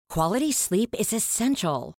Quality sleep is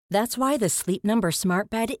essential. That's why the Sleep Number Smart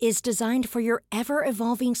Bed is designed for your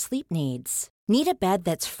ever-evolving sleep needs. Need a bed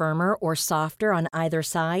that's firmer or softer on either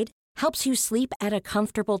side? Helps you sleep at a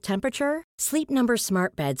comfortable temperature? Sleep Number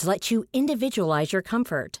Smart Beds let you individualize your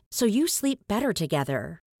comfort, so you sleep better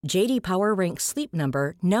together. J.D. Power ranks Sleep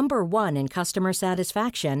Number number 1 in customer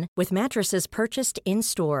satisfaction with mattresses purchased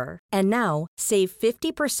in-store. And now, save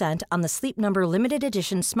 50% on the Sleep Number Limited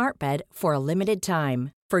Edition Smart Bed for a limited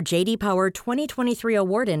time. For J.D. Power 2023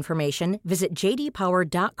 award information, visit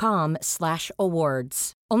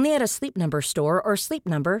jdpower.com/awards. Only at a Sleep Number store or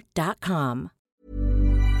sleepnumber.com.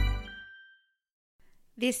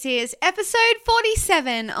 This is episode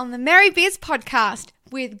 47 on the Merry Biz podcast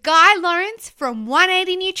with Guy Lawrence from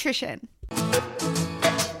 180 Nutrition.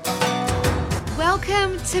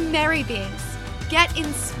 Welcome to Merry Biz. Get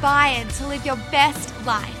inspired to live your best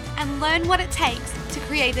life and learn what it takes to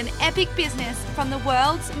create an epic business from the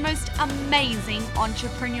world's most amazing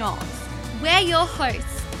entrepreneurs. We're your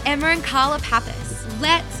hosts, Emma and Carla Pappas.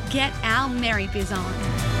 Let's get our Merry Biz on.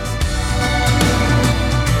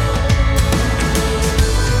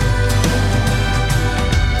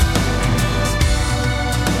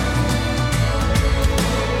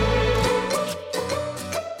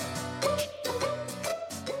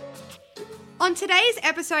 On today's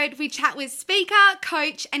episode, we chat with speaker,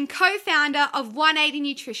 coach, and co-founder of 180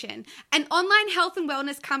 Nutrition, an online health and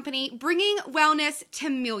wellness company bringing wellness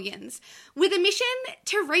to millions. With a mission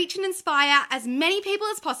to reach and inspire as many people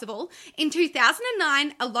as possible, in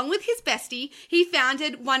 2009, along with his bestie, he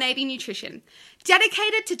founded 180 Nutrition.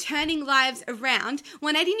 Dedicated to turning lives around,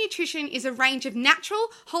 180 Nutrition is a range of natural,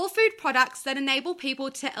 whole food products that enable people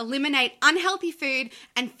to eliminate unhealthy food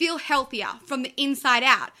and feel healthier from the inside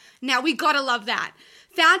out. Now, we gotta love that.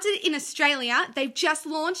 Founded in Australia, they've just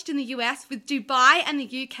launched in the US with Dubai and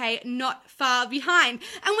the UK not far behind.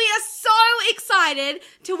 And we are so excited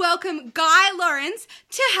to welcome Guy Lawrence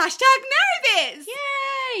to #MerryBiz.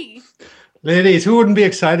 Yay! Ladies, who wouldn't be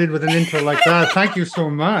excited with an intro like that? Thank you so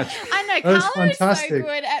much. I know, Carla is so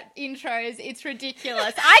good at intros. It's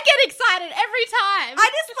ridiculous. I get excited every time. I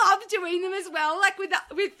just love doing them as well, like with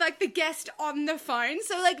the guest on the phone.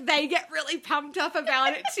 So like they get really pumped up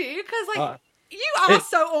about it too, because you are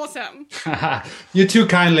so awesome. You're too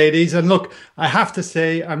kind, ladies. And look, I have to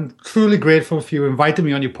say, I'm truly grateful for you inviting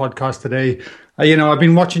me on your podcast today. I've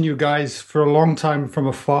been watching you guys for a long time from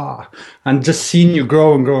afar and just seeing you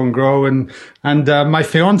grow and grow and grow. And my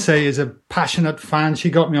fiance is a passionate fan. She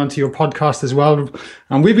got me onto your podcast as well.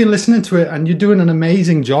 And we've been listening to it and you're doing an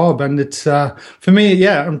amazing job. And it's, for me,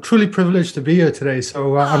 I'm truly privileged to be here today.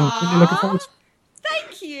 So I'm really looking forward to it.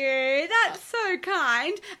 Thank you. That's so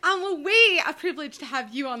kind. Well, we are privileged to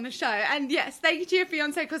have you on the show. And yes, thank you to your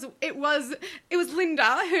fiance, because it was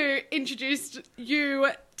Linda who introduced you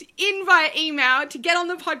in via email to get on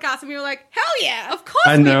the podcast, and we were like, hell yeah, of course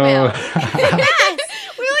I know. We will. Yes.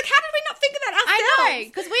 We were like, how did we not think of that ourselves? I know,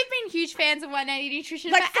 because we've been huge fans of 180 Nutrition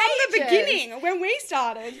like for from ages. the beginning when we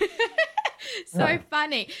started. So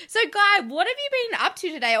funny. So, Guy, what have you been up to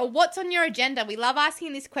today, or what's on your agenda? We love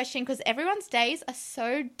asking this question because everyone's days are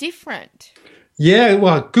so different. Yeah,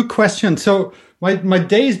 well, good question. So my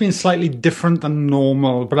day's been slightly different than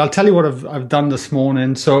normal, but I'll tell you what I've done this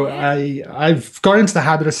morning. So I've got into the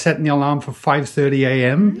habit of setting the alarm for 5:30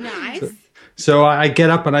 a.m. Nice. So I get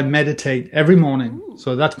up and I meditate every morning. Ooh.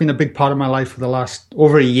 So that's been a big part of my life for the last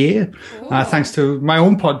over a year, thanks to my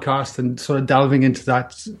own podcast and sort of delving into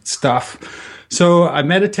that stuff. So I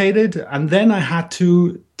meditated, and then I had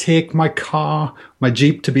to take my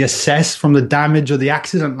Jeep, to be assessed from the damage or the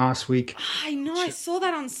accident last week. I know, I saw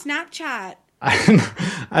that on Snapchat.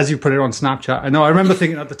 As you put it on Snapchat. I know, I remember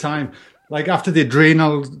thinking at the time, like after the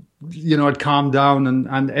adrenal, had calmed down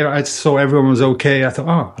and I saw everyone was okay. I thought,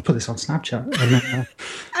 I'll put this on Snapchat. And then,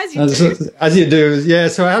 as you do. Yeah,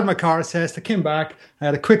 so I had my car assessed. I came back, I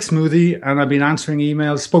had a quick smoothie, and I've been answering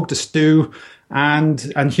emails, spoke to Stu, and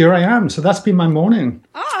here I am. So that's been my morning.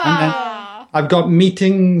 And then I've got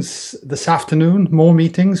meetings this afternoon, more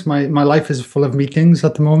meetings. My life is full of meetings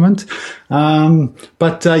at the moment.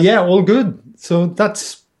 But all good. So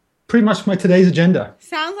that's pretty much today's agenda.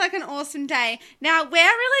 Sounds like an awesome day. Now, we're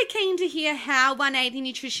really keen to hear how 180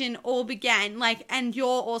 Nutrition all began, and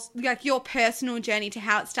your personal journey to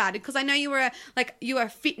how it started. Because I know you were a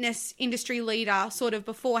fitness industry leader sort of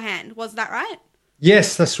beforehand. Was that right?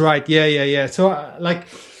 Yes, that's right. Yeah. So,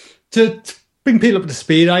 to bring people up to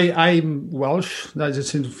speed, I'm Welsh.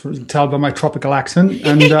 As you can tell by my tropical accent,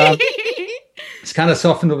 and it's kind of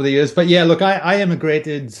softened over the years. But yeah, look, I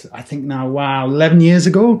immigrated, I think now, 11 years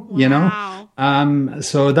ago. Wow.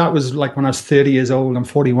 So that was like when I was 30 years old. I'm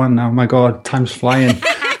 41 now. My God, time's flying.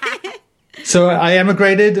 So I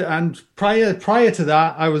emigrated, and prior to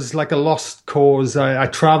that, I was like a lost cause. I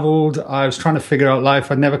traveled. I was trying to figure out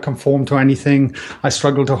life. I'd never conformed to anything. I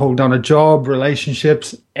struggled to hold down a job,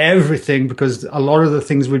 relationships, everything, because a lot of the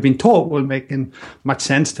things we'd been taught weren't making much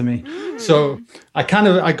sense to me. So I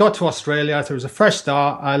got to Australia. I thought it was a fresh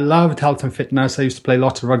start. I loved health and fitness. I used to play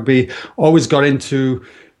lots of rugby. Always got into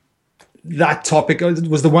that topic. It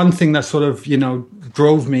was the one thing that sort of,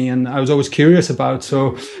 drove me, and I was always curious about.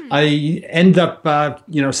 So I ended up,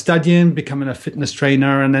 studying, becoming a fitness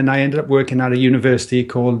trainer, and then I ended up working at a university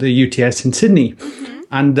called the UTS in Sydney.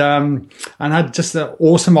 And had just an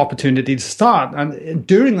awesome opportunity to start. And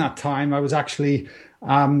during that time, I was actually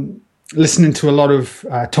listening to a lot of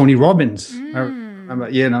Tony Robbins. I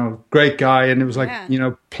remember, great guy, and it was like,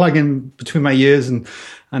 plugging between my ears and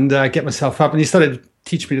get myself up. And he started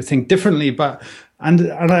teach me to think differently.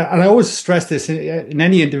 And I always stress this in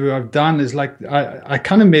any interview I've done, is like I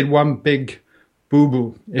kind of made one big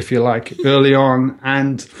boo-boo, if you like, early on.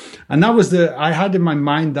 And that was I had in my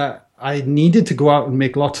mind that I needed to go out and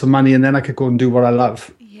make lots of money, and then I could go and do what I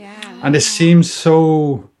love. Yeah. And it seems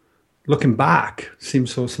so, looking back,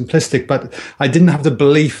 seems so simplistic, but I didn't have the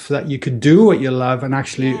belief that you could do what you love and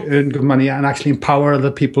actually earn good money and actually empower other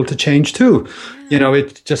people to change too.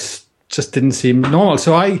 It just didn't seem normal.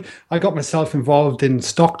 So I got myself involved in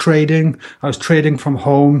stock trading. I was trading from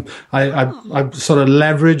home. I sort of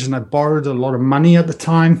leveraged, and I borrowed a lot of money at the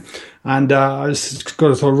time. And I was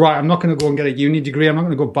going to thought, right, I'm not going to go and get a uni degree. I'm not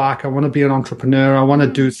going to go back. I want to be an entrepreneur. I want to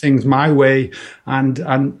do things my way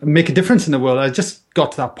and make a difference in the world. I just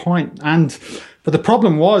got to that point. But the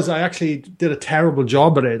problem was I actually did a terrible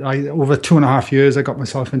job at it. Over 2.5 years, I got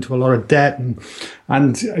myself into a lot of debt and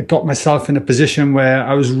I got myself in a position where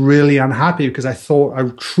I was really unhappy, because I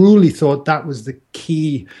truly thought that was the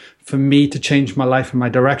key for me to change my life and my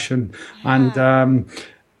direction.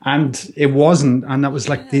 And it wasn't. And that was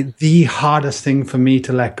like the hardest thing for me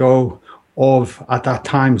to let go of at that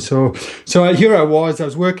time. So here I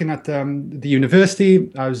was working at the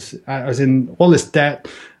university. I was in all this debt,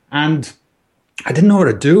 and I didn't know what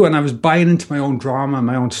to do. And I was buying into my own drama,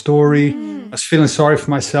 my own story. I was feeling sorry for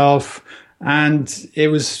myself. And it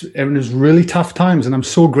was really tough times, and I'm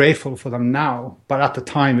so grateful for them now. But at the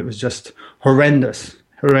time, it was just horrendous.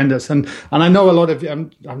 And I know a lot of, I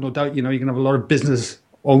have no doubt, you can have a lot of business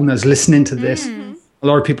owners listening to this. A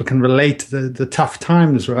lot of people can relate to the tough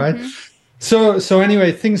times, right? So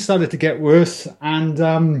anyway, things started to get worse, and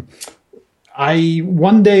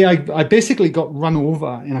one day I basically got run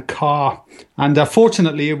over in a car, and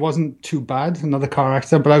fortunately it wasn't too bad, another car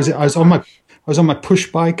accident. But I was on my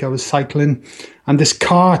push bike. I was cycling, and this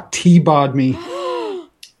car T-barred me,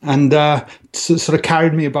 and sort of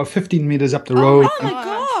carried me about 15 meters up the road. Oh my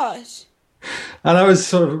gosh! And I was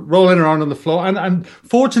sort of rolling around on the floor, and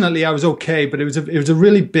fortunately I was okay. But it was a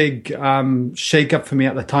really big shake up for me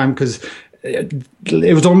at the time, because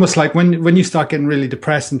it was almost like when you start getting really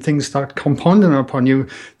depressed and things start compounding upon you,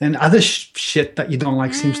 then other shit that you don't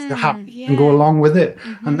like seems to happen and go along with it.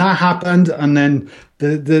 And that happened, and then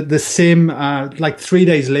the same like 3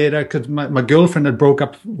 days later, because my girlfriend had broke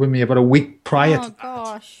up with me about a week prior to that.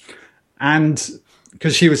 Gosh. And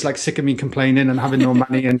because she was like sick of me complaining and having no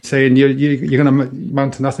money and saying you're going to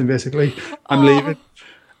amount to nothing, basically. I'm leaving.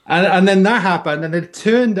 And then that happened, and it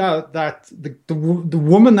turned out that the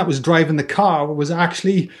woman that was driving the car was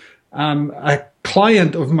actually a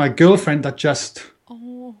client of my girlfriend that just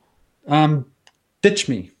ditched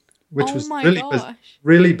me, which was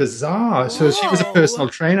really bizarre. So she was a personal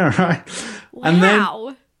trainer, right? Wow. And then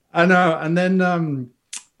I know,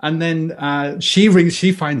 and then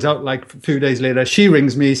she finds out like a few days later. She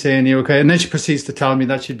rings me saying, "You okay?" And then she proceeds to tell me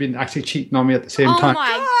that she'd been actually cheating on me at the same time. Oh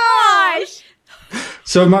my gosh!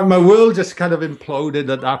 So my world just kind of imploded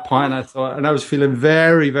at that point. I thought, and I was feeling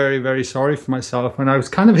very, very, very sorry for myself, and I was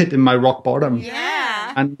kind of hitting my rock bottom.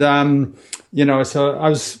 Yeah. And so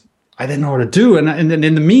I didn't know what to do, and then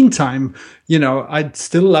in the meantime, I'd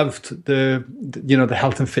still loved the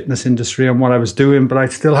health and fitness industry and what I was doing, but I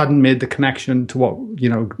still hadn't made the connection to what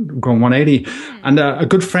going 180. And a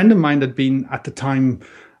good friend of mine had been at the time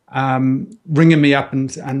ringing me up,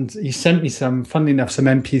 and he sent me funnily enough, some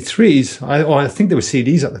MP3s. I think there were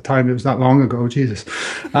CDs at the time. It was that long ago, Jesus.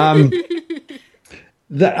 About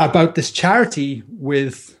this charity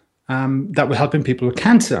that were helping people with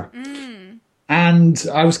cancer. And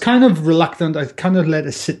I was kind of reluctant. I kind of let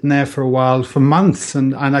it sit in there for a while, for months.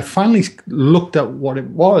 And I finally looked at what it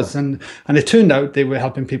was. And it turned out they were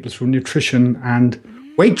helping people through nutrition and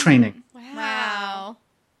weight training. Wow.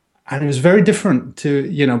 And it was very different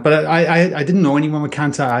to, but I didn't know anyone with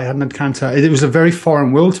cancer. I hadn't had cancer. It was a very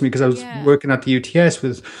foreign world to me because I was working at the UTS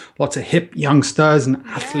with lots of hip youngsters and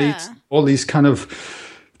athletes, all these kind of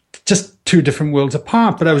just two different worlds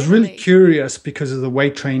apart. But I was really curious because of the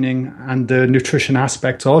weight training and the nutrition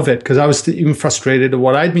aspects of it, because I was even frustrated at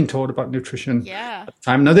what I'd been taught about nutrition at the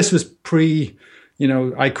time. Now, this was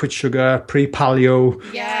I quit sugar, pre-paleo,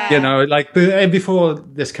 before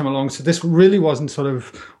this came along. So this really wasn't sort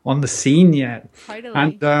of on the scene yet. Totally.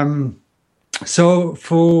 And so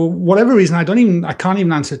for whatever reason, I can't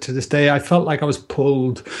even answer to this day. I felt like I was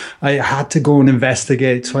pulled. I had to go and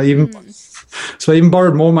investigate. So I even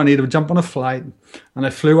borrowed more money to jump on a flight, and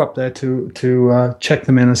I flew up there to check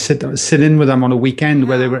them in and sit in with them on a weekend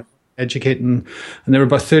where they were educating, and there were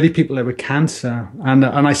about 30 people there with cancer, and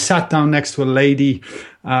I sat down next to a lady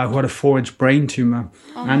who had a 4-inch brain tumor,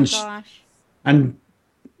 and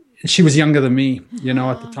she was younger than me,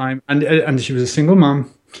 at the time, and she was a single mom,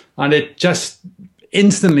 and it just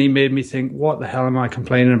instantly made me think, what the hell am I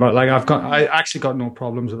complaining about? Like I actually got no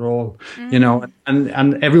problems at all,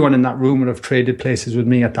 and everyone in that room would have traded places with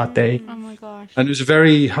me at that day. Oh my gosh! And it was a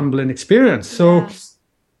very humbling experience. So.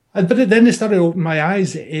 But then it started to open my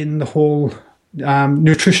eyes in the whole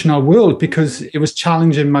nutritional world, because it was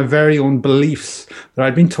challenging my very own beliefs that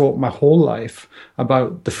I'd been taught my whole life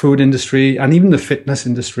about the food industry and even the fitness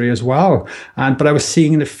industry as well. But I was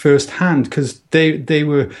seeing it firsthand, because they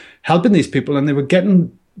were helping these people and they were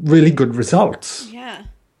getting really good results. Yeah.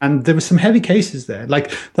 And there were some heavy cases there.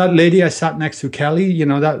 Like that lady I sat next to, Kelly,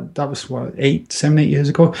 that was 7, 8 years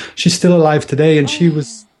ago. She's still alive today, and she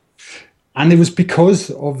was... And it was because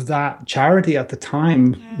of that charity at the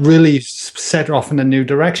time really set her off in a new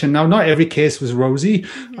direction. Now, not every case was rosy.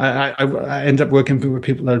 I ended up working with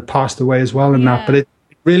people that had passed away as well in that. But it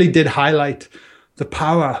really did highlight the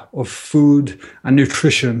power of food and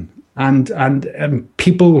nutrition. And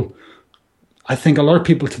people, I think a lot of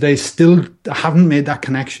people today still haven't made that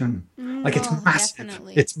connection. Like it's massive.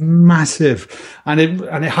 Definitely. It's massive. And it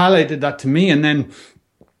highlighted that to me. And then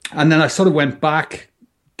I sort of went back,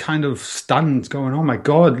 kind of stunned, going, oh my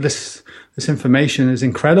God, this information is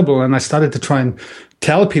incredible. And I started to try and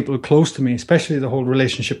tell people close to me, especially the whole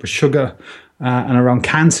relationship with sugar and around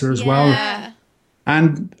cancer as well.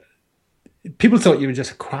 And people thought you were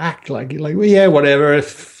just a quack, like well, yeah, whatever.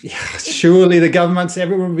 Surely the governments,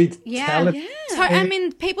 everyone would be telling. So, I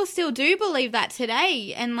mean, people still do believe that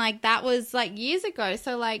today, and like that was like years ago.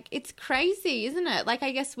 So like it's crazy, isn't it? Like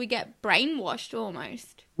I guess we get brainwashed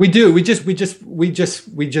almost. We do. We just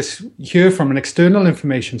hear from an external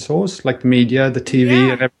information source like the media, the TV,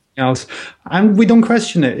 and everything else, and we don't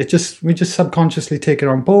question it. We just subconsciously take it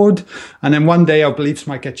on board, and then one day our beliefs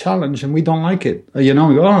might get challenged, and we don't like it. We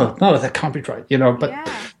go, oh no, that can't be right. But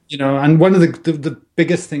and one of the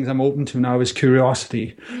biggest things I'm open to now is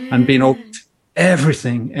curiosity and being open to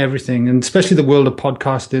everything, and especially the world of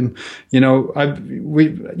podcasting.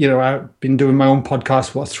 I've been doing my own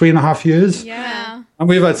podcast 3.5 years. And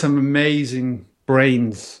we've had some amazing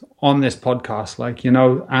brains on this podcast,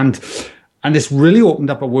 and it's really opened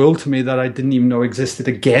up a world to me that I didn't even know existed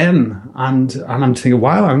again. And I'm thinking,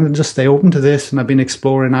 wow, I'm going to just stay open to this. And I've been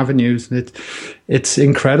exploring avenues, and it's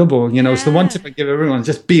incredible. It's the one tip I give everyone: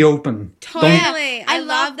 just be open. Totally. I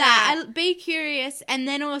love that. Be curious, and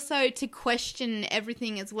then also to question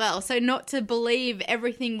everything as well. So not to believe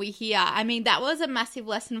everything we hear. I mean, that was a massive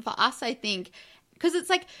lesson for us, I think. Because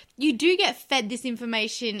it's like you do get fed this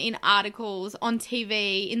information in articles, on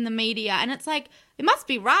TV, in the media, and it's like, it must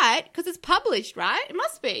be right because it's published, right? It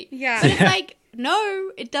must be. Yeah. But it's like,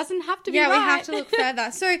 no, it doesn't have to be right. Yeah, we have to look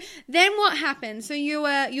further. So then what happened? So you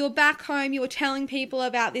were back home, you were telling people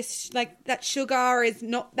about this, like that sugar is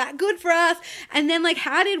not that good for us. And then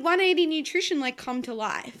how did 180 Nutrition come to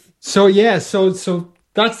life? So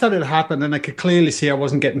that started to happen, and I could clearly see I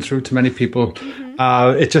wasn't getting through to many people.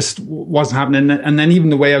 It just wasn't happening. And then even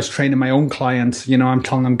the way I was training my own clients, I'm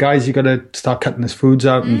telling them, guys, you got to start cutting these foods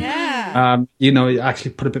out, and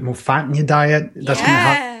actually put a bit more fat in your diet. That's going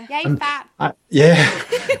to help. Yay,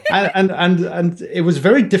 fat. And it was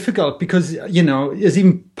very difficult because there's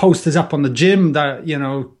even posters up on the gym that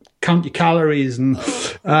count your calories and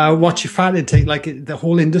watch your fat intake. The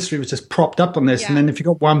whole industry was just propped up on this. And then if you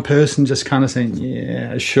got one person just kind of saying,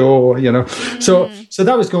 yeah, sure, So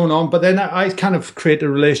that was going on. But then I kind of created a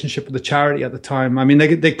relationship with the charity at the time. I mean,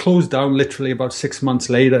 they closed down literally about 6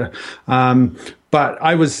 months later. But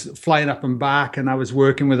I was flying up and back, and I was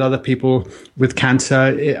working with other people with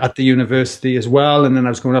cancer at the university as well. And then I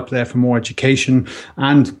was going up there for more education.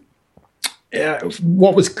 And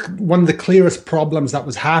what was one of the clearest problems that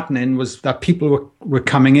was happening was that people were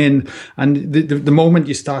coming in, and the moment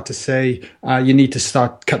you start to say you need to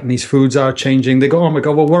start cutting these foods out, changing, they go, oh my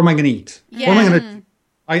God, well, what am I going to eat? Yeah. What am I going to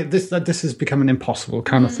this is becoming impossible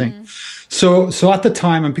kind of thing. So at the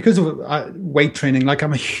time, and because of weight training, like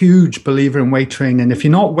I'm a huge believer in weight training. If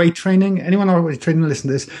you're not weight training, anyone already training, listen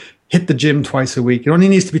to this, hit the gym twice a week. It only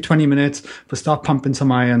needs to be 20 minutes, but start pumping some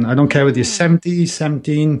iron. I don't care whether you're 70,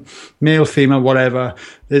 17, male, female, whatever.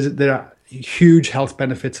 There are huge health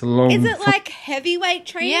benefits alone. Is it like heavyweight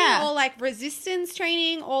training or like resistance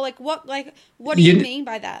training or like what do you mean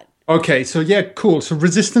by that? Okay, so yeah, cool. So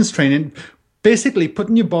resistance training, basically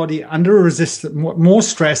putting your body under a more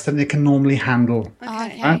stress than it can normally handle.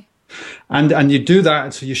 Okay. Right? And you do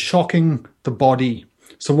that, so you're shocking the body.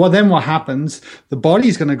 So what happens, the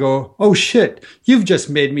body's going to go, oh shit, you've just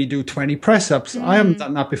made me do 20 press-ups. I haven't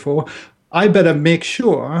done that before. I better make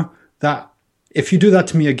sure that if you do that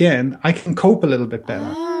to me again, I can cope a little bit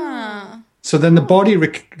better. So then the body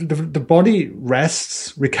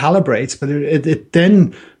rests, recalibrates, but it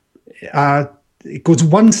then it goes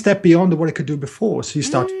one step beyond what it could do before. So you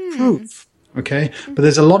start to improve. Okay. But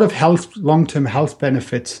there's a lot of long-term health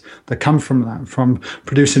benefits that come from that, from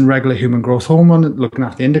producing regular human growth hormone, looking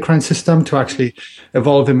at the endocrine system, to actually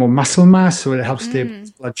evolving more muscle mass. So it helps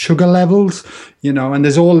stabilize blood sugar levels, and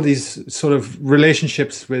there's all these sort of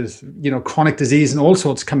relationships with, chronic disease and all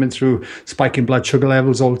sorts coming through, spiking blood sugar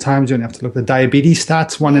levels all the time. You only have to look at the diabetes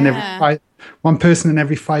stats. One person in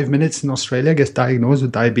every 5 minutes in Australia gets diagnosed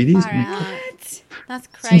with diabetes. That's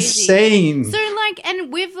crazy. It's insane. So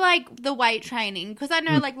and with the weight training, because I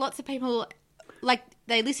know lots of people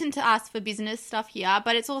they listen to us for business stuff here,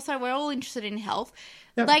 but it's also, we're all interested in health.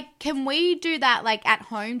 Yep. Can we do that at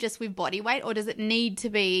home just with body weight, or does it need to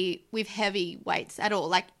be with heavy weights at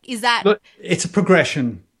all? Is that... Look, it's a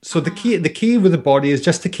progression. So the key with the body is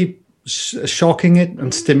just to keep shocking it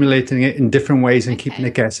and stimulating it in different ways and keeping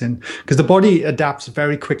it guessing, because the body adapts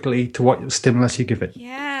very quickly to what stimulus you give it.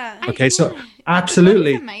 Yeah. Okay, so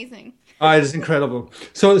absolutely. That's amazing. It's incredible.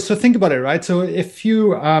 So think about it, right? So if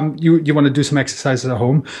you you want to do some exercises at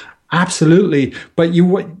home, absolutely, but you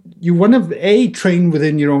want to train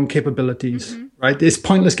within your own capabilities, right? It's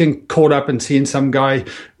pointless getting caught up and seeing some guy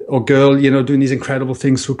or girl, doing these incredible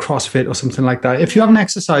things through CrossFit or something like that. If you haven't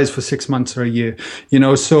exercised for 6 months or a year,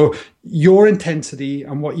 so your intensity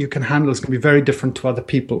and what you can handle is going to be very different to other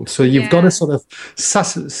people. So you've got to sort of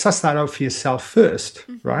suss that out for yourself first,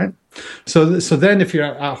 right? So then if you're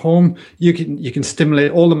at home, you can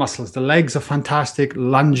stimulate all the muscles. The legs are fantastic,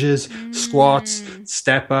 lunges, squats,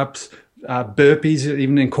 step ups, burpees,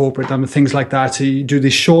 even incorporate them and things like that. So you do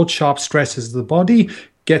these short, sharp stresses of the body,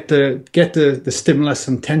 get the stimulus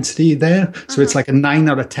intensity there. So it's like a 9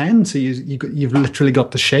 out of 10. So you've literally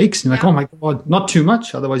got the shakes. And you're like, oh my God, not too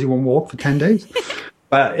much. Otherwise you won't walk for 10 days.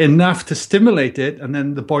 But enough to stimulate it. And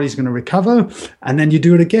then the body's going to recover. And then you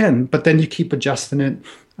do it again. But then you keep adjusting it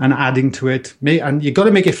and adding to it. And you got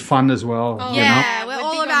to make it fun as well. Yeah, we're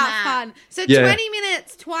all about fun. So 20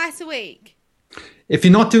 minutes twice a week. If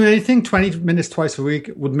you're not doing anything, 20 minutes twice a week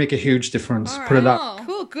would make a huge difference. Right. Put it up.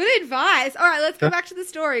 Cool. Good advice. All right, let's go back to the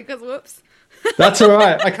story because whoops. That's all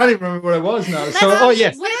right. I can't even remember what it was now. So,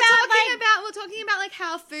 yes. We're talking about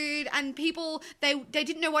how food and people, they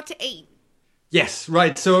didn't know what to eat. Yes,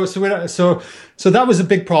 right. So that was a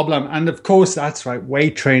big problem. And of course, that's right,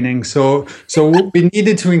 weight training. So we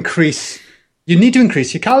needed to increase, you need to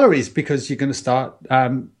increase your calories because you're going to start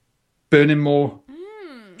burning more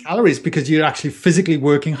calories because you're actually physically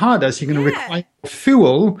working harder. So you're going to require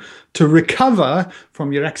fuel to recover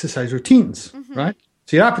from your exercise routines, right?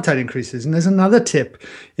 So your appetite increases. And there's another tip.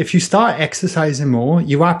 If you start exercising more,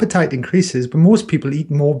 your appetite increases, but most people eat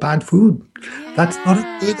more bad food. Yeah. That's not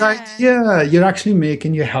a good idea. You're actually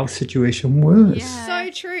making your health situation worse. Yeah.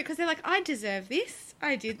 So true, because they're like, I deserve this.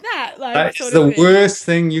 I did that. That's the worst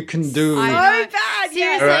thing you can do. So bad.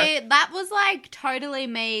 Seriously, that was totally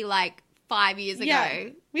me 5 years ago. Yeah.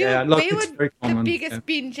 We were the biggest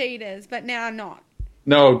binge eaters, but now not.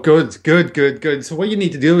 No, good. So what you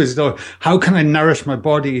need to do is know, how can I nourish my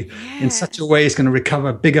body in such a way it's going to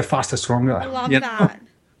recover bigger, faster, stronger? I love that.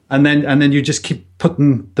 And then you just keep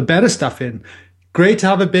putting the better stuff in. Great to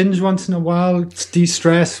have a binge once in a while,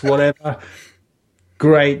 de-stress, whatever.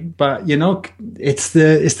 Great, but it's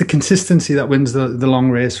the consistency that wins the long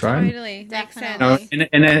race, right? Totally, makes sense.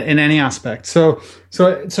 In any aspect. So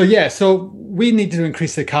we need to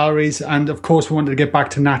increase the calories, and of course we wanted to get back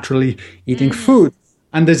to naturally eating food.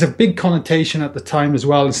 And there's a big connotation at the time as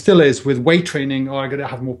well, and still is, with weight training. I'm going to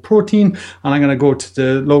have more protein, and I'm going to go to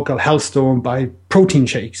the local health store and buy protein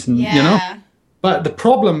shakes, and But the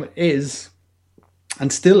problem is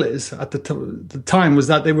and still is at the time, was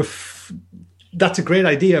that they were. That's a great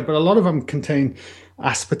idea, but a lot of them contain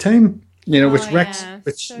aspartame, which wrecks,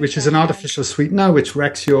 which is an artificial sweetener, which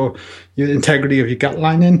wrecks your integrity of your gut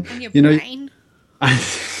lining, and your brain,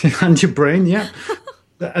 and your brain, yeah.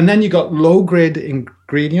 And then you got low grade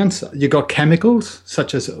ingredients. You got chemicals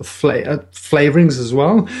such as flavorings as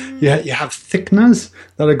well. You have thickeners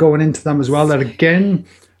that are going into them as well. That again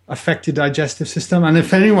affect your digestive system. And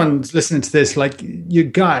if anyone's listening to this, like your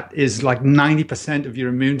gut is like 90% of your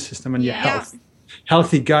immune system and your health.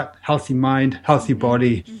 Healthy gut, healthy mind, healthy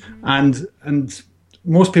body, and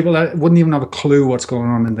most people wouldn't even have a clue what's going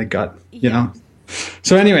on in their gut. You know.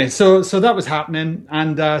 So anyway, so that was happening,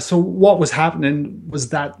 and so what was happening was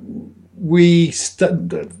that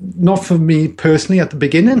not for me personally at the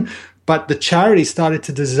beginning, but the charity started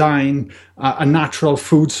to design a natural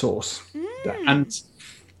food source,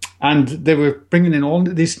 and they were bringing in all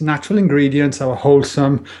these natural ingredients that were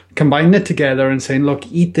wholesome, combining it together and saying, look,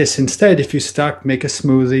 eat this instead. If you're stuck, make a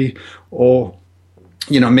smoothie or,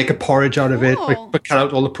 make a porridge out of it, but cut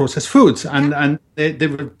out all the processed foods. And they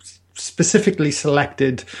were specifically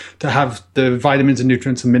selected to have the vitamins and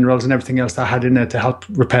nutrients and minerals and everything else that I had in there to help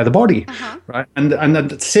repair the body, right? And at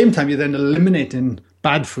the same time, you're then eliminating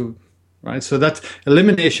bad food, right? So that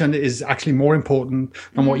elimination is actually more important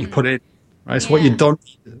than what you put in. Right, so what you don't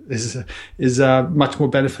eat is much more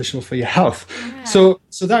beneficial for your health. Yeah. So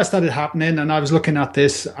that started happening, and I was looking at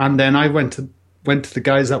this, and then I went to the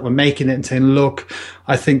guys that were making it and saying, "Look,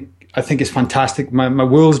 I think it's fantastic. My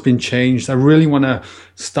world's been changed. I really want to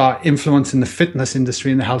start influencing the fitness industry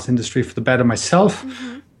and the health industry for the better myself.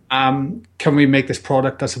 Can we make this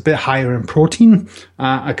product that's a bit higher in protein?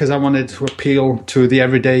 Because I wanted to appeal to the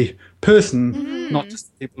everyday person, not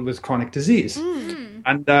just people with chronic disease,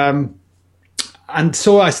 And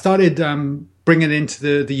so I started bringing it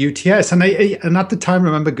into the UTS. And at the time,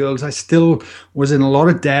 remember, girls, I still was in a lot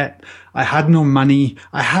of debt. I had no money.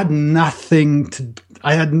 I had nothing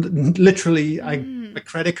I had literally, my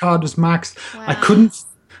credit card was maxed. Wow.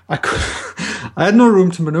 I had no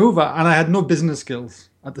room to maneuver, and I had no business skills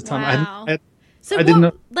at the time. Wow.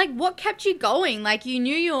 What kept you going? Like, you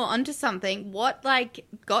knew you were onto something. What,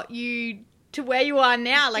 got you to where you are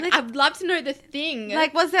now? I'd love to know the thing.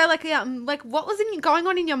 Was there what was going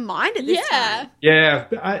on in your mind at this time?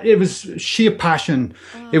 Yeah, it was sheer passion.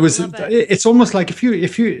 It's almost like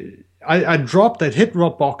I dropped, I'd hit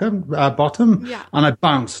rock bottom, and I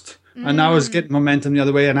bounced. And I was getting momentum the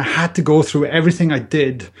other way, and I had to go through everything I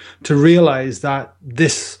did to realize that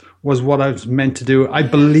this was what I was meant to do. I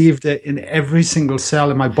believed it in every single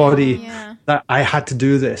cell in my body that I had to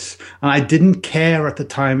do this. And I didn't care at the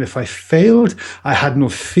time if I failed. I had no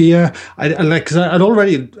fear. Because I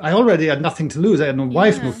already had nothing to lose. I had no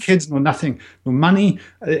wife, no kids, no nothing, no money.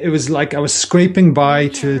 It was like I was scraping by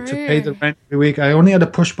to pay the rent every week. I only had a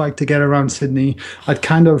push bike to get around Sydney.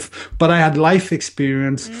 But I had life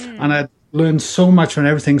experience, and I'd learned so much on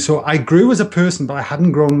everything. So I grew as a person, but I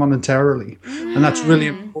hadn't grown monetarily. And that's really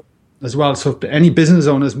important as well. So if any business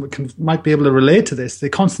owners might be able to relate to this, they're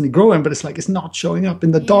constantly growing, but it's not showing up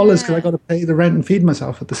in the dollars because I got to pay the rent and feed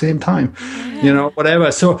myself at the same time,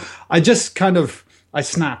 whatever. So I just I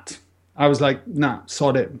snapped. I was like, nah,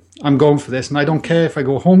 sod it. I'm going for this. And I don't care if I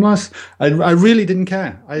go homeless. I really didn't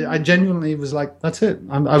care. I genuinely was like, that's it.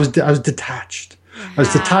 I was detached. Wow.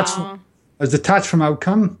 I was detached from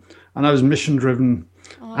outcome, and I was mission driven.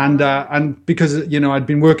 And because, I'd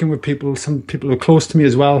been working with some people who were close to me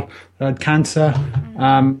as well, that had cancer,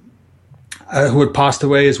 who had passed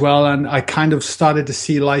away as well. And I kind of started to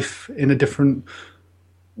see life in a different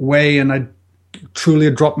way. And I truly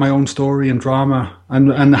had dropped my own story and drama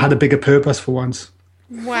and had a bigger purpose for once.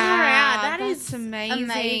 Wow. That's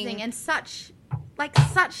amazing. And such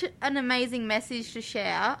an amazing message to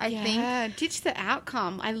share, I think. Yeah, ditch the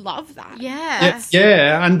outcome. I love that.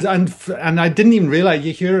 Yeah. And I didn't even realize,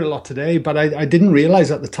 you hear it a lot today, but I didn't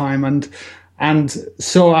realize at the time. And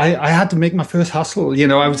so I had to make my first hustle.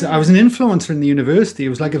 I was an influencer in the university. It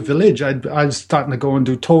was like a village. I was starting to go and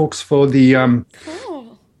do talks for the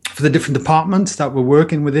for the different departments that were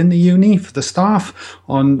working within the uni, for the staff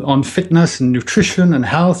on fitness and nutrition and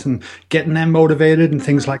health and getting them motivated and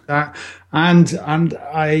things like that. And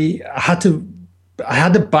I had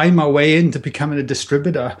to buy my way into becoming a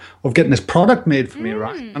distributor of getting this product made for me,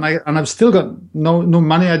 right? And I've still got no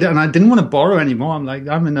money. I didn't want to borrow anymore. I'm like,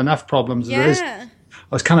 I'm in enough problems as it is. I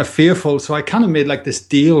was kind of fearful, so I kind of made like this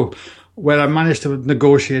deal where I managed to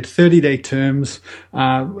negotiate 30-day terms.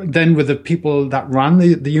 Then with the people that ran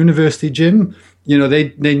the university gym,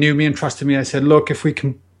 they knew me and trusted me. I said, look, if we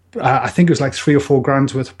can, I think it was like $3 or $4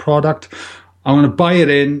 grand worth of product. I'm going to buy it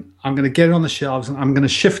in. I'm going to get it on the shelves and I'm going to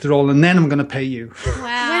shift it all and then I'm going to pay you.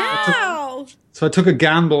 Wow. So I took a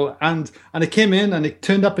gamble and it came in and it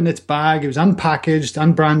turned up in its bag. It was unpackaged,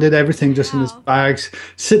 unbranded, everything just in its bags,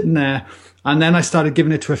 sitting there. And then I started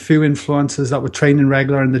giving it to a few influencers that were training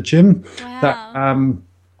regular in the gym that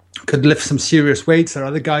could lift some serious weights that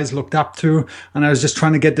other guys looked up to. And I was just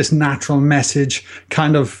trying to get this natural message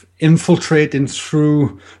kind of infiltrating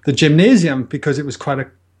through the gymnasium because it was quite a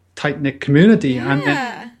tight-knit community.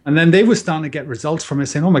 Yeah. And then they were starting to get results from it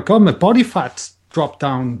saying, oh my God, my body fat's dropped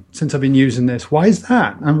down since I've been using this. Why is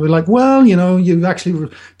that? And we're like, well, you know, you've actually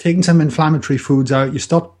taken some inflammatory foods out. You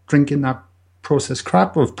stopped drinking that processed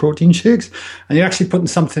crap of protein shakes, and you're actually putting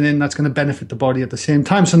something in that's going to benefit the body at the same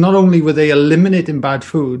time. So not only were they eliminating bad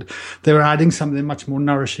food, they were adding something much more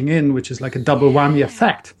nourishing in, which is like a double whammy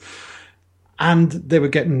effect. And they were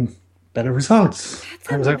getting better results.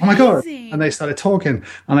 I was like, oh my God. And they started talking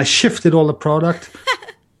and I shifted all the product.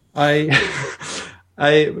 I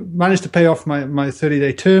managed to pay off my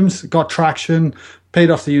 30-day terms, got traction,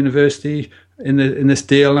 paid off the university in this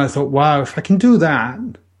deal. And I thought, wow, if I can do that,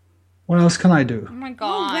 what else can I do? Oh my God.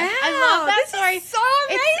 Oh, wow. I love that This story. is so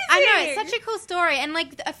amazing. I know, it's such a cool story. And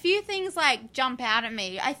like a few things like jump out at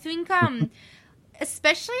me. I think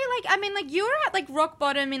especially like, I mean, like you were at like rock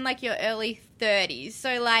bottom in like your early 30s.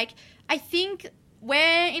 So like I think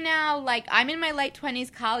we're in our like, I'm in my late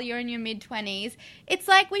 20s, Carl, you're in your mid 20s. It's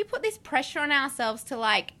like we put this pressure on ourselves to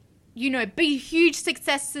like, you know, be huge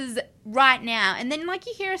successes right now. And then like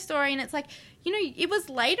you hear a story and it's like, you know, it was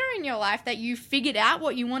later in your life that you figured out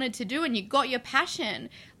what you wanted to do and you got your passion.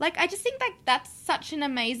 Like, I just think that that's such an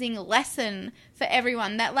amazing lesson for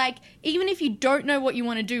everyone that, like, even if you don't know what you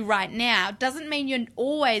want to do right now, doesn't mean you're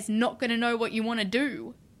always not going to know what you want to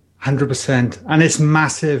do. 100%. And it's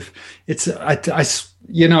massive. It's,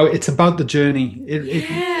 you know, it's about the journey.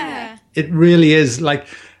 It really is. Like,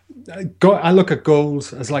 I look at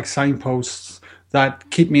goals as like signposts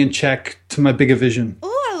that keep me in check to my bigger vision.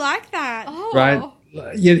 Oh, I like that. Oh. Right?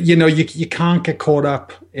 You know, you can't get caught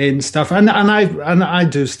up in stuff. And I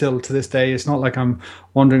do still to this day. It's not like I'm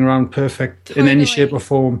wandering around perfect in any shape or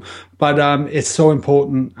form. But it's so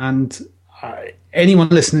important. And anyone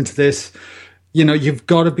listening to this, you know, you've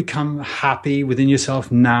got to become happy within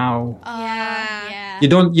yourself now. Yeah. You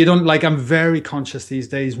don't like, I'm very conscious these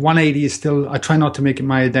days. 180 is still, I try not to make it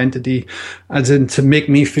my identity, as in to make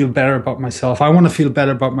me feel better about myself. I want to feel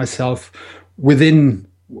better about myself within.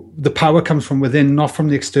 The power comes from within, not from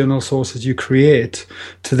the external sources you create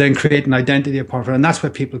to then create an identity apart from it. And that's where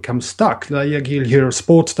people come stuck. Like you'll hear of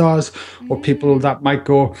sports stars or people that might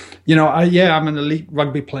go, you know, I'm an elite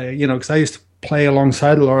rugby player, you know, because I used to play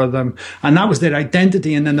alongside a lot of them. And that was their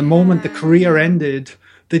identity. And then the moment the career ended,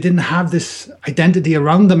 they didn't have this identity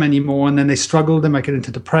around them anymore. And then they struggled. They might get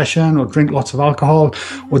into depression or drink lots of alcohol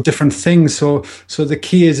or different things. So the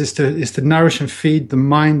key is to nourish and feed the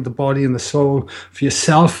mind, the body and the soul for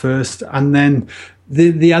yourself first. And then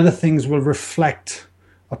the other things will reflect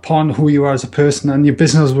upon who you are as a person, and your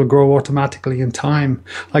business will grow automatically in time.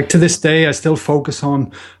 Like to this day, I still focus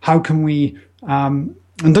on how can we, and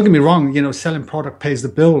don't get me wrong, you know, selling product pays the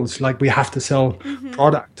bills. Like we have to sell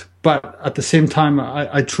product. But at the same time,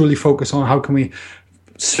 I truly focus on how can we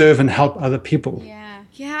serve and help other people.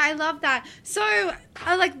 Yeah, I love that. So,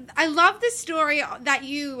 I love the story that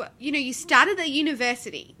you started at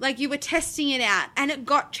university, like you were testing it out and it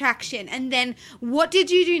got traction. And then what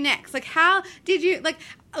did you do next? Like, how did you,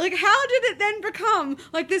 how did it then become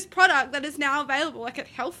like this product that is now available like at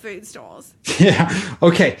health food stores? Yeah.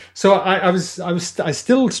 Okay. So I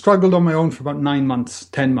still struggled on my own for about 9 months,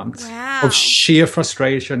 10 months of sheer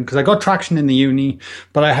frustration because I got traction in the uni,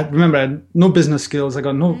 but I had no business skills. I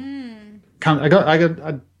got no, I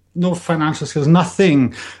got no financial skills,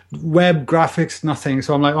 nothing, web graphics, nothing.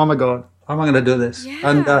 So I'm like, oh my God, how am I going to do this? Yeah.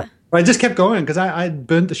 And I just kept going because I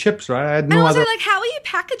burnt the ships, right? I had no and also, other. like, how are you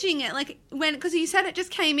packaging it? Like, because you said it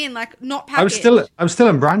just came in, like, not packaged. I was still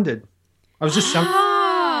unbranded. I was just selling.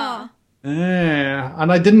 Oh. Yeah,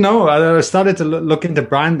 and I didn't know. I started to look into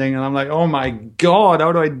branding, and I'm like, oh my God,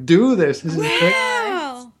 how do I do this? This is crazy.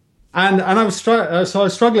 And I was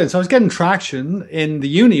struggling. So I was getting traction in the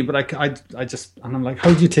uni, but I just, and I'm like,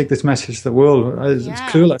 how do you take this message to the world? It's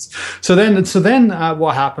clueless. So then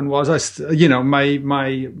what happened was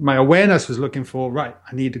my awareness was looking for, right,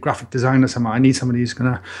 I need a graphic designer somehow. I need somebody who's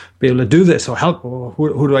going to be able to do this or help, or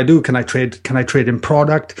who do I do? Can I trade in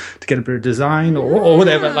product to get a bit of design or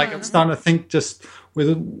whatever? Like I'm starting to think just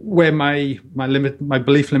with where my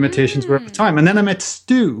belief limitations were at the time. And then I met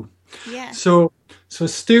Stu. Yeah. So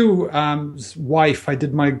Stu's wife, I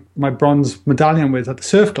did my bronze medallion with at the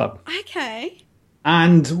surf club. Okay.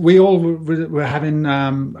 And we all were having we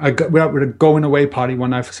were at a going away party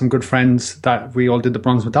one night for some good friends that we all did the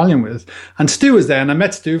bronze medallion with. And Stu was there, and I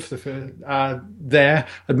met Stu there.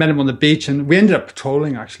 I'd met him on the beach, and we ended up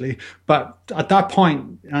patrolling actually. But at that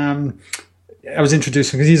point, I was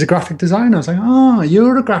introducing because he's a graphic designer. I was like, "Oh,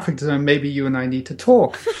 you're a graphic designer. Maybe you and I need to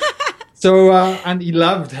talk." So, and he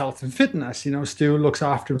loved health and fitness. You know, Stu looks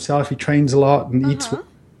after himself. He trains a lot and eats.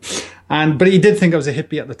 But he did think I was a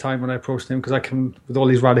hippie at the time when I approached him because I come with all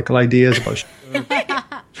these radical ideas about and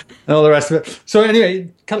all the rest of it. So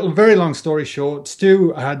anyway, cut a very long story short,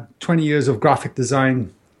 Stu had 20 years of graphic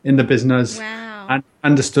design in the business. Wow. And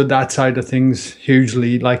understood that side of things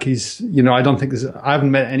hugely. Like he's, you know, I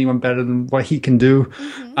haven't met anyone better than what he can do.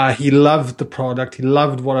 He loved the product. He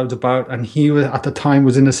loved what I was about. And he was, at the time,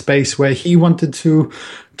 was in a space where he wanted to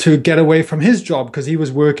get away from his job because he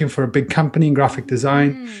was working for a big company in graphic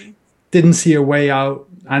design, didn't see a way out.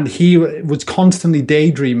 And he was constantly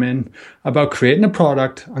daydreaming about creating a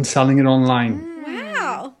product and selling it online.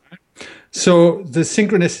 Wow. So the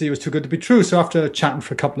synchronicity was too good to be true. So after chatting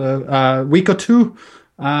for a couple of week or two,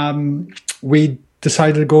 we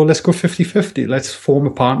decided to go, let's go 50-50. Let's form a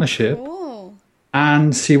partnership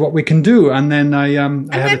and see what we can do. And then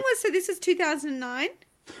so this is 2009?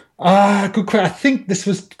 Good question. I think this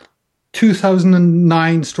was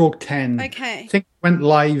 2009/10. Okay. I think it went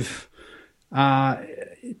live. The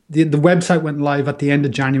website went live at the end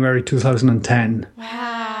of January 2010.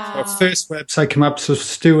 Wow. So our first website came up. So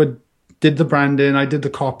Stuart did the branding, I did the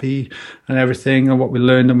copy and everything and what we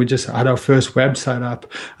learned, and we just had our first website up.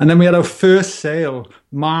 And then we had our first sale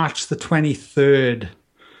March the 23rd.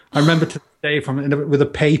 I remember to the day with a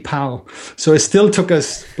PayPal. So it still took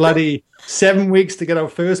us bloody 7 weeks to get our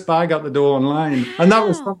first bag out the door online. And that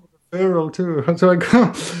was from a referral too. So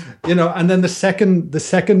you know, and then the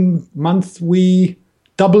second month we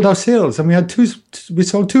doubled our sales and we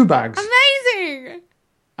sold 2 bags. Amazing.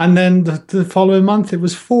 And then the following month, it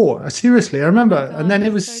was 4. Seriously, I remember. And then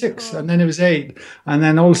it was 6, and then it was 8. And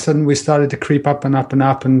then all of a sudden, we started to creep up and up and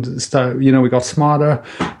up, and start. You know, we got smarter,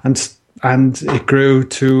 and it grew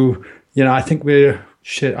to, you know, I think we're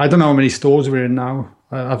shit. I don't know how many stores we're in now.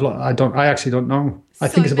 I actually don't know. I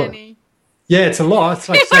think it's about. Yeah, it's a lot. It's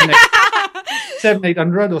like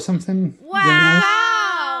 700-800 or something. Wow! You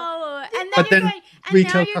know? And But then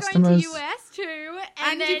retail now customers. You're going to US too,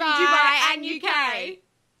 And then Dubai and and UK.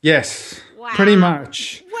 Yes, Wow. pretty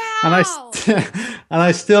much. Wow. And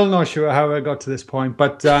I still not sure how I got to this point,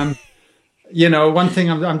 but you know, one thing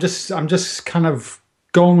I'm just kind of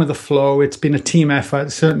going with the flow. It's been a team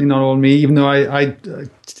effort, certainly not all me, even though I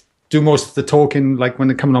do most of the talking, like when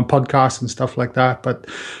they're coming on podcasts and stuff like that. But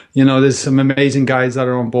you know, there's some amazing guys that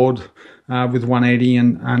are on board with 180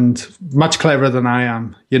 and much cleverer than I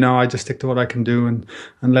am. You know, I just stick to what I can do and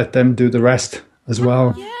let them do the rest as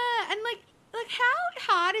well. Yeah, and like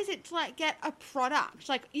how hard is it to like get a product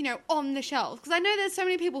like, you know, on the shelves? Because I know there's so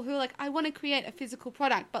many people who are like, I want to create a physical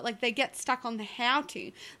product, but like they get stuck on the how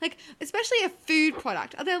to. Like, especially a food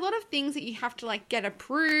product. Are there a lot of things that you have to like get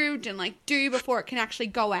approved and like do before it can actually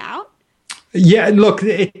go out? Yeah, look,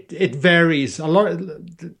 it varies a lot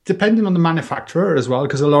depending on the manufacturer as well,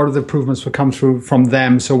 because a lot of the improvements will come through from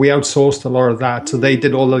them. So we outsourced a lot of that. So they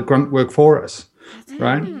did all the grunt work for us,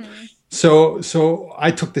 right? So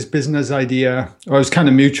I took this business idea, or it was kind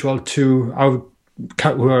of mutual to our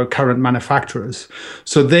current manufacturers.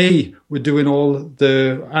 So they were doing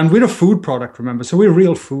and we're a food product, remember? So we're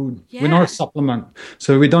real food. Yeah. We're not a supplement.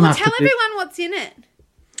 So we don't have to tell everyone what's in it.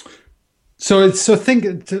 So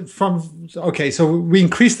we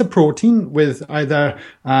increase the protein with either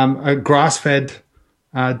a grass-fed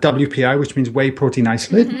WPI, which means whey protein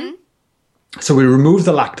isolate. So we remove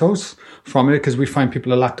the lactose from it because we find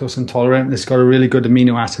people are lactose intolerant. It's got a really good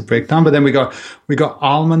amino acid breakdown. But then we got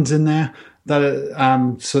almonds in there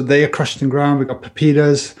that so they are crushed and ground. We got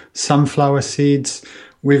pepitas, sunflower seeds.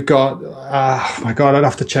 We've got, oh my God, I'd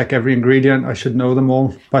have to check every ingredient. I should know them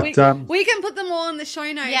all. But we can put them all in the show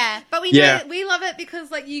notes. Yeah. But we know we love it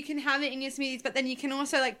because like you can have it in your smoothies, but then you can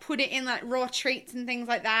also like put it in like raw treats and things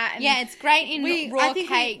like that. And Yeah, it's great in raw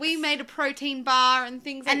cakes. We made a protein bar and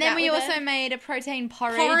things like that. And then we with also it. made a protein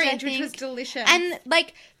porridge, I think. Which was delicious. And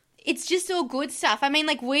like, it's just all good stuff. I mean,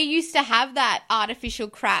 like, we used to have that artificial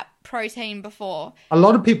crap protein before. a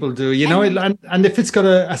lot of people do, you know, and if it's got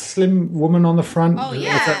a slim woman on the front,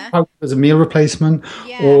 as a meal replacement,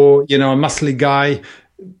 or, you know, a muscly guy,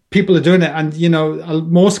 people are doing it. And, you know,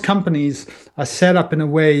 most companies are set up in a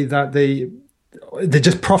way that they're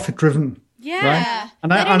just profit driven. Yeah. Right?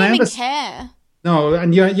 And They don't even understand. care. No,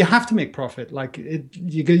 and you have to make profit. Like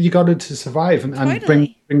you got it to survive and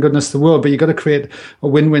Totally. bring goodness to the world, but you got to create a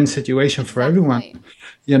win-win situation for everyone,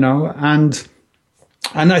 you know.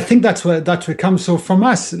 And I think that's where it comes. So from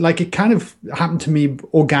us, like it kind of happened to me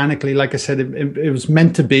organically. Like I said, it was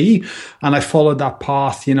meant to be, and I followed that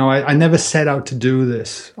path. You know, I never set out to do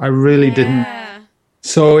this. I really didn't.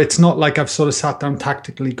 So it's not like I've sort of sat down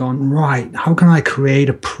tactically gone, right, how can I create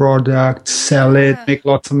a product, sell it, make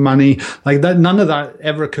lots of money? Like that, none of that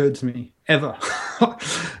ever occurred to me, ever.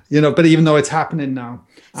 You know, but even though it's happening now.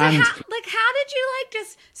 So how did you like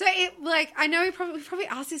just, so it like, I know we probably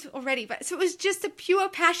asked this already, but so it was just a pure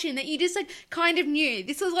passion that you just like kind of knew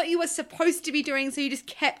this was what you were supposed to be doing. So you just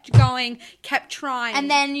kept going, kept trying. And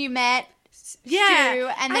then you met Stu,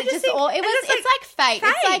 and then it's like fate.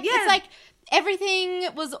 It's like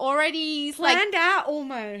everything was already planned out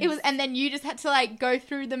almost. It was, and then you just had to like go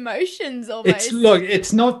through the motions almost.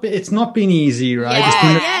 It's not been easy, right?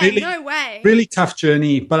 It's been no way. Really tough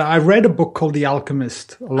journey. But I read a book called The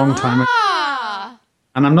Alchemist a long time ago.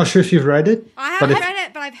 And I'm not sure if you've read it. I haven't read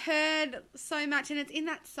it, but I've heard so much, and it's in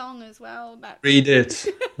that song as well. Read it.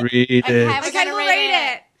 Read it. Okay, we'll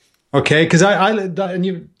read it. Okay, because I and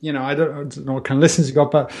you know, I don't know what kind of listens you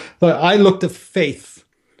got, but I looked at faith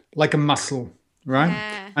like a muscle, right?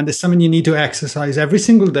 Yeah. And it's something you need to exercise every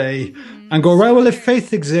single day and go, right, well, if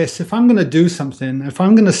faith exists, if I'm going to do something, if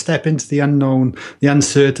I'm going to step into the unknown, the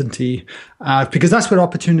uncertainty, because that's where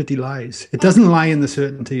opportunity lies. It doesn't lie in the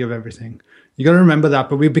certainty of everything. You got to remember that,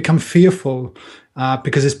 but we become fearful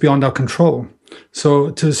because it's beyond our control.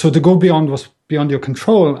 So to go beyond what's beyond your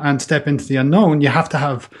control and step into the unknown, you have to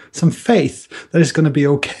have some faith that it's going to be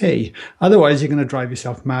okay. Otherwise, you're going to drive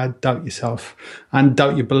yourself mad, doubt yourself, and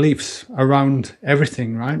doubt your beliefs around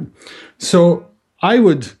everything, right? So I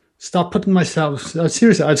would start putting myself,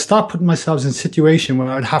 seriously, I'd start putting myself in a situation where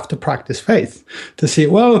I'd have to practice faith to see,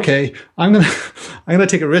 well, okay, I'm going to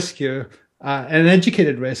take a risk here. An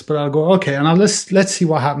educated risk, but I'll go, okay, and let's see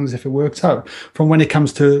what happens if it works out. From when it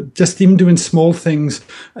comes to just even doing small things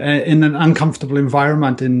in an uncomfortable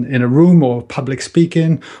environment in a room or public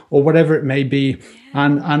speaking or whatever it may be.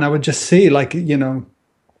 And I would just see, like, you know,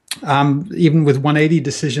 even with 180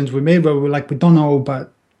 decisions we made where we're like, we don't know,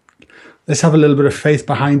 but let's have a little bit of faith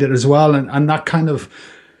behind it as well. And that kind of,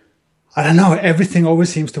 I don't know, everything always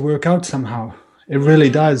seems to work out somehow. It really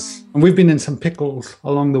does. And we've been in some pickles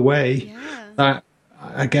along the way that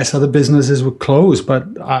I guess other businesses would close, but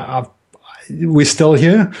we're still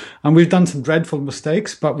here. And we've done some dreadful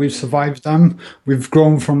mistakes, but we've survived them. We've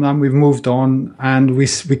grown from them. We've moved on. And we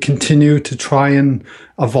continue to try and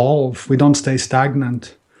evolve. We don't stay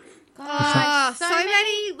stagnant. So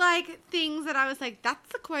many like things that I was like,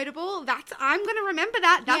 that's a quotable. I'm gonna remember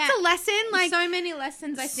that. That's a lesson. Like so many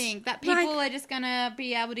lessons, I think that people are just gonna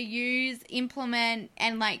be able to use, implement,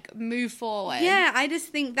 and like move forward. Yeah, I just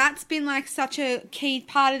think that's been like such a key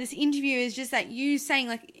part of this interview is just that you saying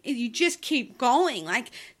like you just keep going,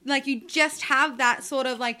 like you just have that sort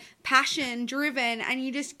of like passion driven and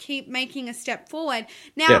you just keep making a step forward.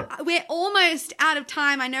 Now we're almost out of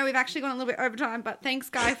time. I know we've actually gone a little bit over time, but thanks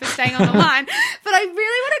Guy for staying on the line. But I really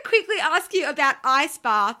want to quickly ask you about ice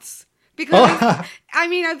baths because I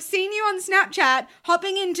mean, I've seen you on Snapchat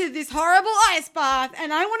hopping into this horrible ice bath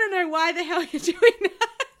and I want to know why the hell you're doing that.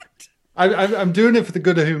 I'm doing it for the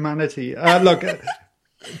good of humanity. Look,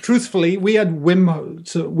 truthfully, we had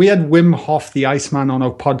Wim Hof, the Iceman, on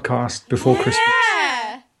our podcast before Christmas.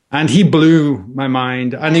 And he blew my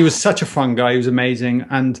mind. And he was such a fun guy. He was amazing.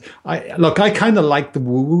 And I kind of like the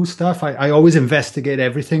woo-woo stuff. I always investigate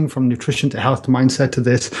everything from nutrition to health to mindset to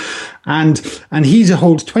this. And he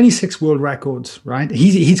holds 26 world records, right?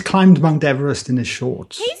 He's climbed Mount Everest in his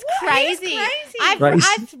shorts. He's crazy. I've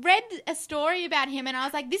read a story about him and I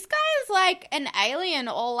was like, this guy is like an alien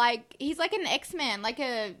or like, he's like an X-Man,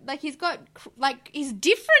 he's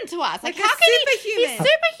different to us. Like how can superhuman. He's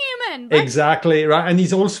superhuman. Right? Exactly, right? And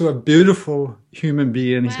he's also a beautiful human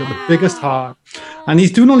being. He's got the biggest heart. And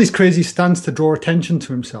he's doing all these crazy stunts to draw attention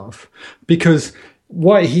to himself because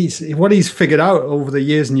what he's figured out over the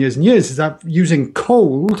years and years and years is that using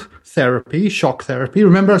cold therapy, shock therapy.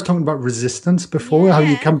 Remember I was talking about resistance before, how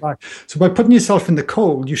you come back. So by putting yourself in the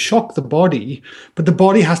cold, you shock the body, but the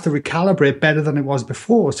body has to recalibrate better than it was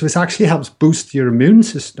before. So it actually helps boost your immune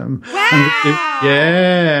system.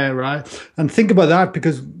 Right. And think about that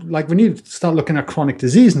because like when you start looking at chronic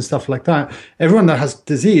disease and stuff like that, everyone that has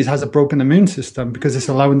disease has a broken immune system because it's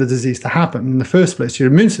allowing the disease to happen in the first place. Your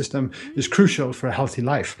immune system is crucial for a healthy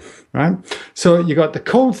life, right? So you got the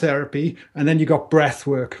cold therapy and then you got breath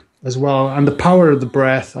work as well. And the power of the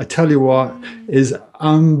breath, I tell you what, is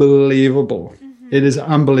unbelievable. It is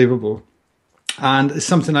unbelievable. And it's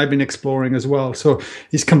something I've been exploring as well. So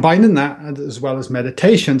he's combining that as well as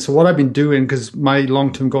meditation. So what I've been doing, because my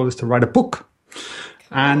long-term goal is to write a book. Cool.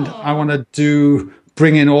 And I want to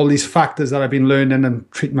bring in all these factors that I've been learning and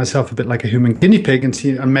treat myself a bit like a human guinea pig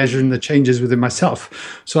and measuring the changes within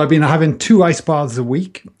myself. So I've been having 2 ice baths a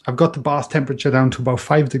week. I've got the bath temperature down to about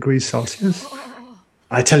 5 degrees Celsius.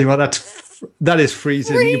 I tell you what, that is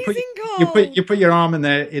freezing. You put your arm in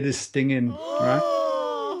there, it is stinging,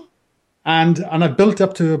 right? And I've built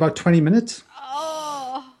up to about 20 minutes.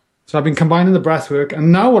 So I've been combining the breath work.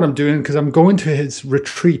 And now what I'm doing, because I'm going to his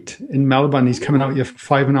retreat in Melbourne. He's coming out here for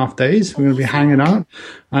 5.5 days. We're going to be hanging out.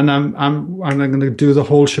 And I'm going to do the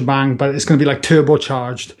whole shebang, but it's going to be like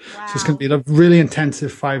turbocharged. Wow. So it's going to be a really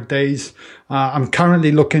intensive 5 days. I'm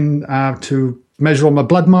currently looking to measure all my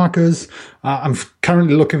blood markers. I'm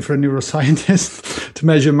currently looking for a neuroscientist to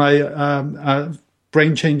measure my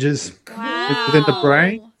brain changes within the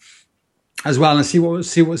brain as well, and see what.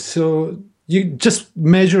 So you just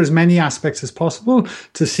measure as many aspects as possible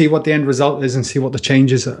to see what the end result is and see what the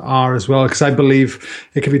changes are as well, because I believe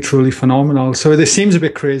it can be truly phenomenal. So this seems a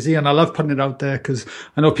bit crazy, and I love putting it out there because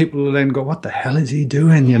I know people will then go, what the hell is he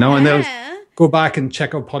doing? You know, and they'll go back and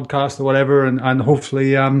check out podcast or whatever and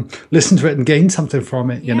hopefully listen to it and gain something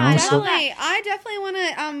from it, you know. Definitely. So I definitely want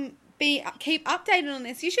to keep updated on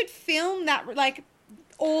this. You should film that, like,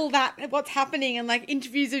 all that, what's happening, and like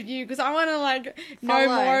interviews of you, because I want to like know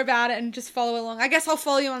more about it and just follow along. I guess I'll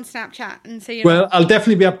follow you on Snapchat and see you. Well, I'll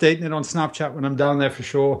definitely be updating it on Snapchat when I'm down there for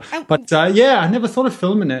sure. But I never thought of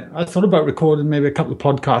filming it. I thought about recording maybe a couple of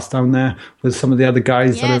podcasts down there with some of the other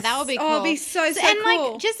guys. Yeah, that would be cool. Oh, it'd be so and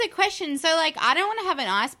cool. Like, just a question. So like, I don't want to have an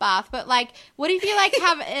ice bath, but like, what if you like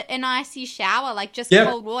have an icy shower, like just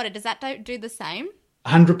cold water? Does that do the same?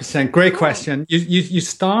 100%. Great question. You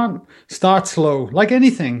start slow, like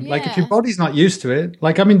anything. Like if your body's not used to it,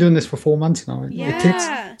 like I've been doing this for 4 months now. It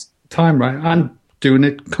takes time, right? And doing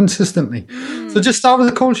it consistently. So just start with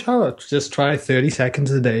a cold shower. Just try 30 seconds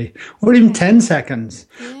a day, or even 10 seconds.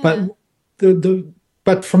 Yeah.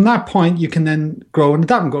 But from that point, you can then grow and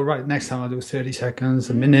adapt and go, right, next time I'll do 30 seconds,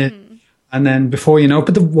 a minute. And then before you know,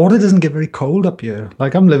 but the water doesn't get very cold up here.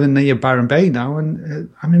 Like I'm living near Byron Bay now, and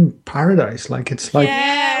I'm in paradise. Like it's like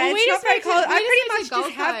it's not very cold. I pretty much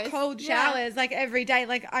just have cold showers like every day.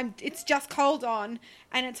 Like it's just cold on,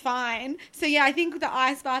 and it's fine. So yeah, I think the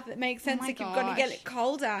ice bath, it makes sense. Like you've got to get it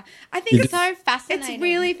colder. I think it's so fascinating. It's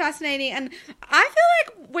really fascinating, and I feel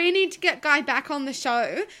like we need to get Guy back on the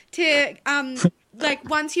show to like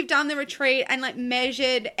once you've done the retreat and like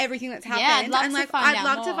measured everything that's happened, I'd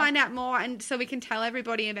love to find out more, and so we can tell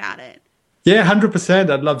everybody about it. Yeah, 100%.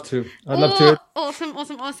 I'd love to.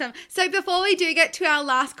 Awesome. So before we do get to our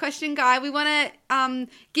last question, Guy, we want to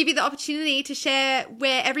give you the opportunity to share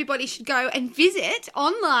where everybody should go and visit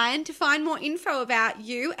online to find more info about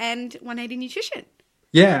you and 180 Nutrition.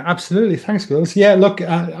 Yeah, absolutely. Thanks, girls. Yeah, look,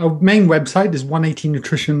 our main website is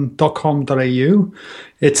 180nutrition.com.au.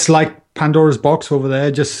 It's like Pandora's box over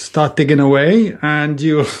there. Just start digging away and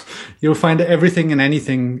you'll find everything and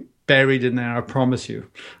anything buried in there, I promise you.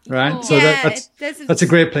 Right? Cool. So that's a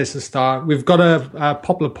great place to start. We've got a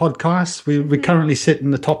popular podcast. We currently sit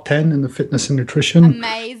in the top 10 in the fitness and nutrition.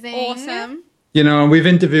 Amazing. Awesome. You know, and we've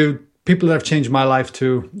interviewed people that have changed my life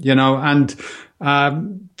too, you know, and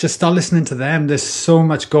just start listening to them. There's so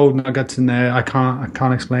much gold nuggets in there. I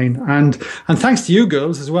can't explain. And thanks to you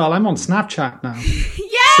girls as well. I'm on Snapchat now. Yay!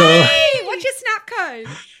 So, what's your Snap code?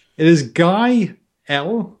 It is Guy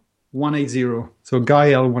L180. So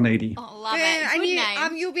Guy L180. Oh, love it. Good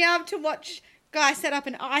name. You'll be able to watch Guy set up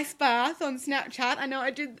an ice bath on Snapchat. I know I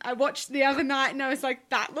did. I watched the other night and I was like,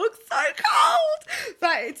 that looks so cold.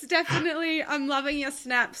 But it's definitely, I'm loving your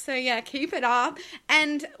snaps. So yeah, keep it up.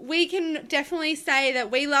 And we can definitely say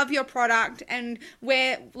that we love your product and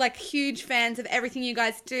we're like huge fans of everything you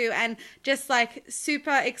guys do, and just like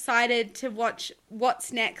super excited to watch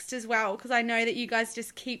what's next as well, because I know that you guys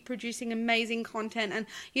just keep producing amazing content and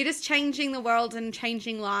you're just changing the world and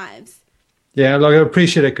changing lives. Yeah, like I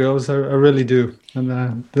appreciate it, girls. I really do.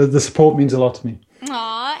 And the support means a lot to me.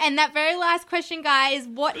 Aw, and that very last question, guys,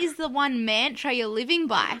 what is the one mantra you're living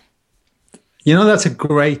by? You know, that's a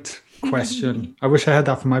great question. I wish I had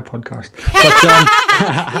that for my podcast.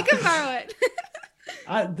 But, you can borrow it.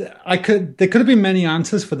 There could have been many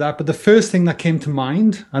answers for that, but the first thing that came to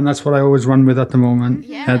mind, and that's what I always run with at the moment.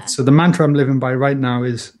 Yeah. So the mantra I'm living by right now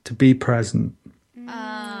is to be present.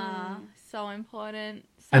 So important.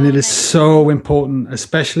 And it is so important,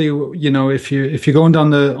 especially, you know, if you're going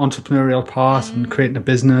down the entrepreneurial path and creating a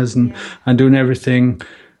business and doing everything,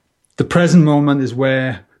 the present moment is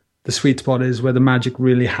where the sweet spot is, where the magic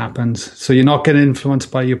really happens. So you're not getting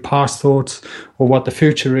influenced by your past thoughts or what the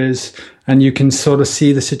future is, and you can sort of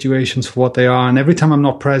see the situations for what they are. And every time I'm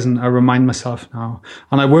not present, I remind myself now.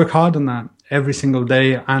 And I work hard on that every single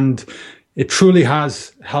day. And it truly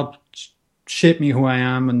has helped shape me who I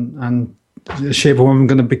am and shape who I'm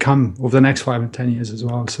going to become over the next 5 and 10 years as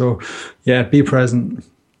well. So yeah, be present.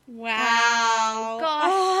 Wow.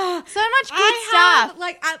 Gosh. So much good stuff.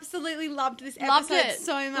 Absolutely loved this Loved episode it.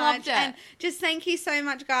 so much. Loved it. And just thank you so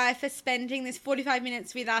much, Guy, for spending this 45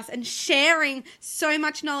 minutes with us and sharing so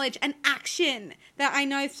much knowledge and action that I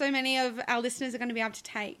know so many of our listeners are going to be able to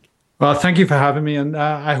take. Well, thank you for having me. And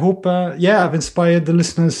I hope, I've inspired the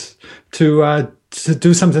listeners to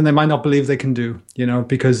do something they might not believe they can do,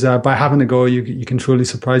 because by having a go, you can truly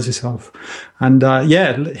surprise yourself. And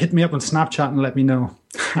hit me up on Snapchat and let me know.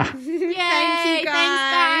 Yay. Thank you, Guy. Thanks,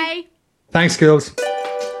 Guy. Thanks, girls.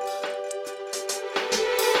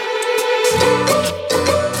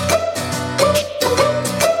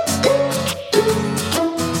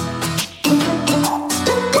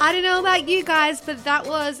 I don't know about you guys, but that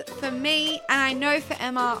was, for me, and I know for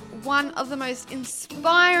Emma, one of the most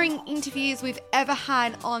inspiring interviews we've ever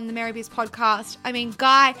had on the Mary Biz podcast. I mean,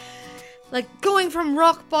 Guy, going from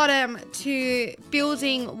rock bottom to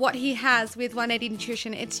building what he has with 180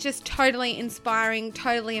 Nutrition, it's just totally inspiring,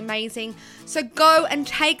 totally amazing. So go and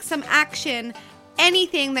take some action.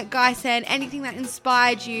 Anything that Guy said, anything that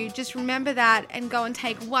inspired you, just remember that and go and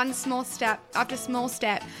take one small step after small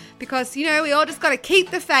step, because, we all just got to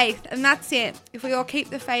keep the faith, and that's it. If we all keep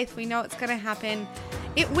the faith, we know it's going to happen.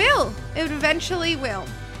 It will. It eventually will.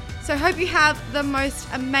 So I hope you have the most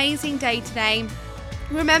amazing day today.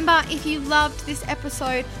 Remember, if you loved this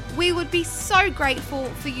episode, we would be so grateful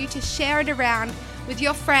for you to share it around with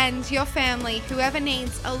your friends, your family, whoever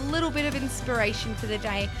needs a little bit of inspiration for the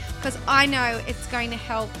day, because I know it's going to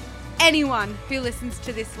help anyone who listens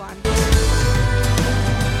to this one.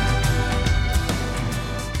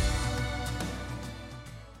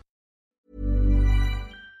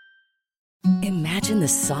 Imagine the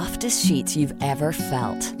softest sheets you've ever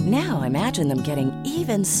felt. Now imagine them getting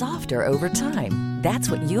even softer over time.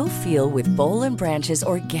 That's what you'll feel with Boll & Branch's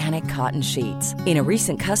organic cotton sheets. In a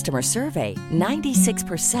recent customer survey,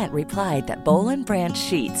 96% replied that Boll & Branch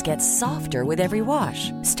sheets get softer with every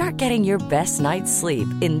wash. Start getting your best night's sleep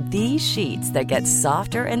in these sheets that get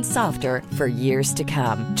softer and softer for years to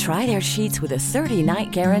come. Try their sheets with a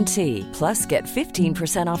 30-night guarantee. Plus, get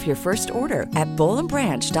 15% off your first order at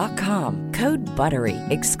bollandbranch.com. Code BUTTERY.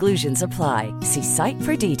 Exclusions apply. See site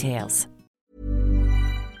for details.